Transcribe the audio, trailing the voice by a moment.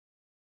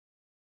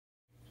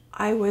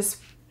I was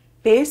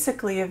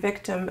basically a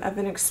victim of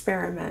an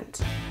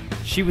experiment.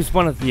 She was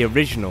one of the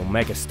original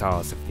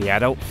megastars of the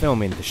adult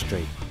film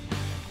industry.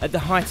 At the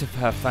height of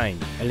her fame,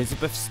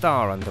 Elizabeth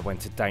Starr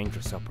underwent a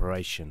dangerous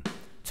operation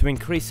to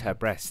increase her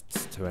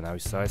breasts to an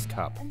O-sized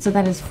cup. So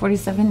that is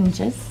 47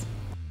 inches.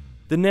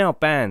 The now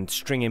banned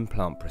string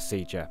implant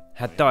procedure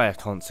had dire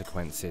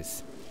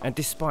consequences, and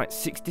despite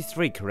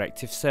 63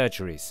 corrective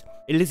surgeries,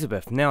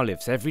 Elizabeth now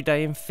lives every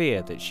day in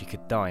fear that she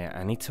could die at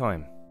any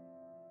time.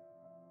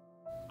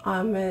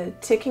 I'm a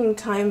ticking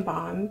time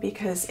bomb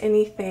because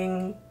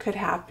anything could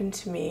happen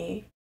to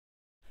me.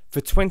 For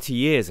 20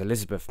 years,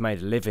 Elizabeth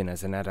made a living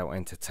as an adult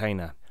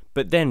entertainer,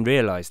 but then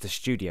realised the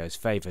studios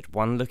favoured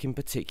one look in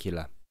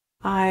particular.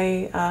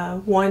 I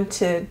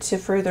wanted to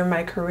further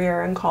my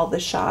career and call the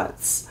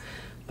shots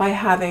by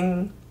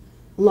having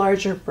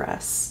larger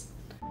breasts.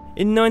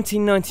 In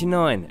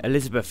 1999,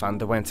 Elizabeth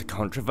underwent a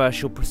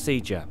controversial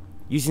procedure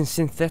using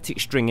synthetic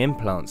string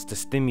implants to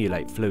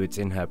stimulate fluids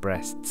in her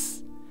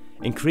breasts,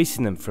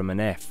 increasing them from an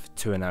F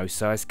to an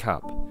O-sized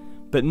cup,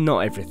 but not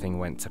everything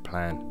went to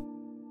plan.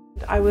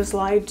 I was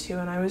lied to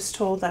and I was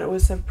told that it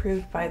was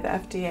approved by the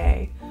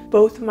FDA.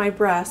 Both my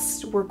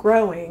breasts were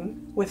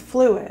growing with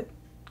fluid,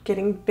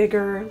 getting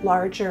bigger,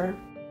 larger.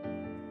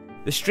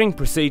 The string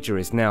procedure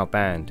is now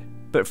banned,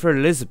 but for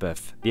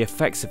Elizabeth, the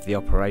effects of the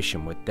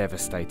operation were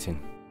devastating.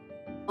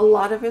 A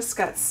lot of us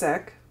got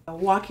sick,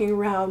 walking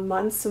around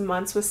months and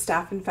months with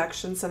staph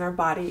infections in our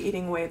body,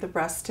 eating away the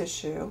breast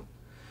tissue,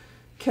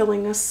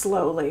 killing us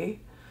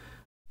slowly.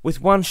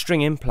 With one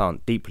string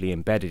implant deeply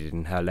embedded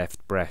in her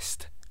left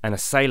breast and a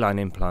saline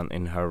implant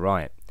in her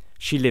right,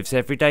 she lives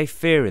everyday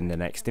fearing the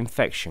next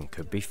infection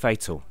could be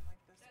fatal.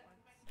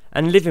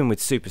 And living with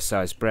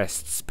supersized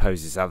breasts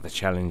poses other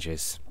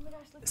challenges.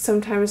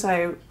 Sometimes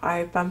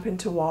I bump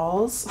into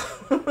walls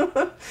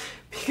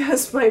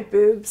because my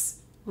boobs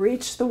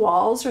reach the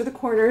walls or the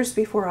corners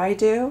before I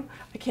do.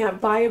 I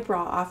can't buy a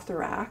bra off the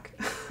rack.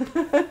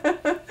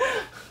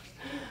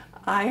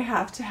 I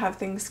have to have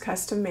things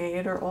custom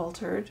made or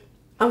altered.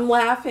 I'm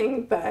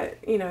laughing, but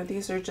you know,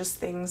 these are just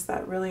things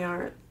that really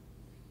aren't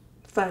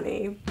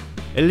funny.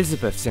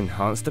 Elizabeth's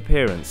enhanced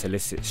appearance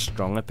elicits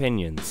strong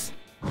opinions.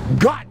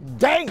 God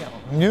damn!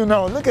 You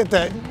know, look at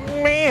that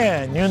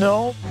man, you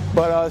know.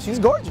 But she's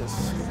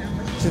gorgeous.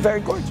 She's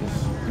very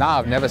gorgeous. Nah,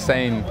 I've never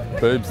seen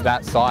boobs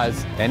that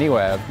size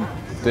anywhere.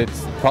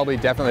 It's probably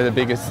definitely the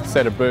biggest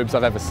set of boobs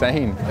I've ever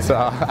seen. It's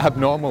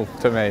abnormal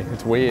to me.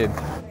 It's weird.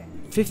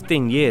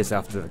 15 years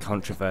after the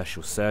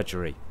controversial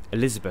surgery,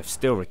 Elizabeth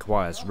still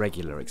requires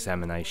regular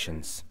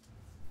examinations.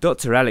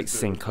 Dr. Alex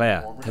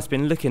Sinclair has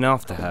been looking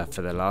after her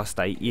for the last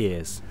 8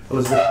 years.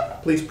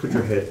 Elizabeth, please put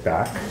your head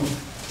back,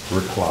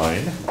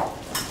 recline.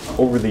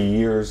 Over the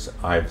years,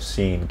 I've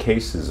seen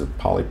cases of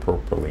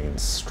polypropylene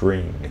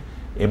string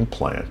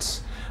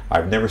implants.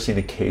 I've never seen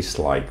a case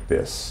like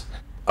this.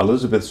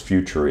 Elizabeth's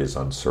future is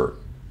uncertain.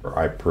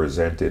 I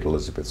presented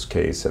Elizabeth's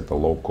case at the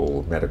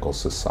local medical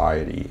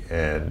society,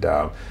 and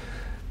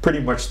pretty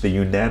much the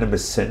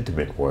unanimous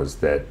sentiment was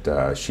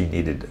that she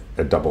needed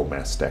a double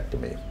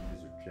mastectomy.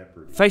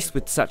 Faced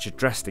with such a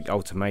drastic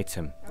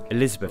ultimatum,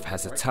 Elizabeth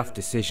has a tough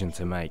decision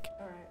to make.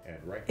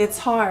 It's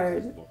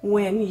hard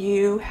when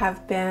you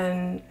have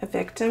been a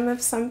victim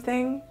of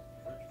something.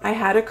 I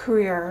had a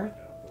career,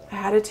 I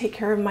had to take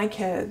care of my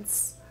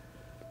kids,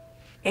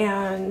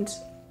 and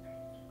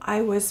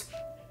I was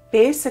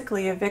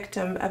basically a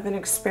victim of an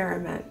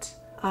experiment.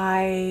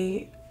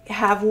 I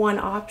have one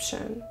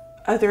option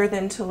other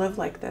than to live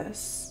like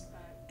this,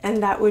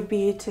 and that would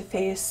be to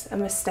face a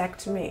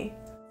mastectomy.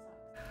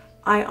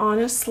 I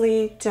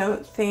honestly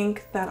don't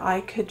think that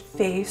I could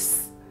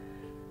face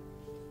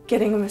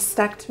getting a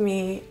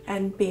mastectomy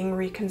and being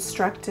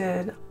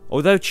reconstructed.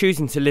 Although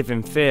choosing to live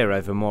in fear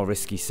over more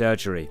risky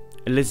surgery,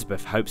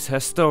 Elizabeth hopes her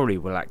story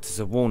will act as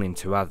a warning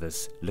to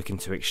others looking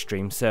to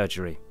extreme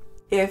surgery.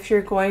 If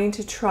you're going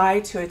to try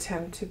to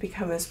attempt to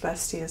become as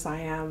busty as I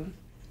am,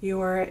 you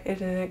are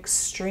at an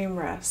extreme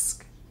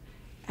risk,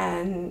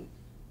 and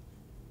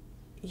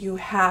you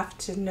have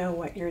to know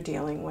what you're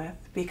dealing with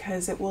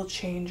because it will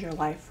change your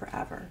life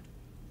forever.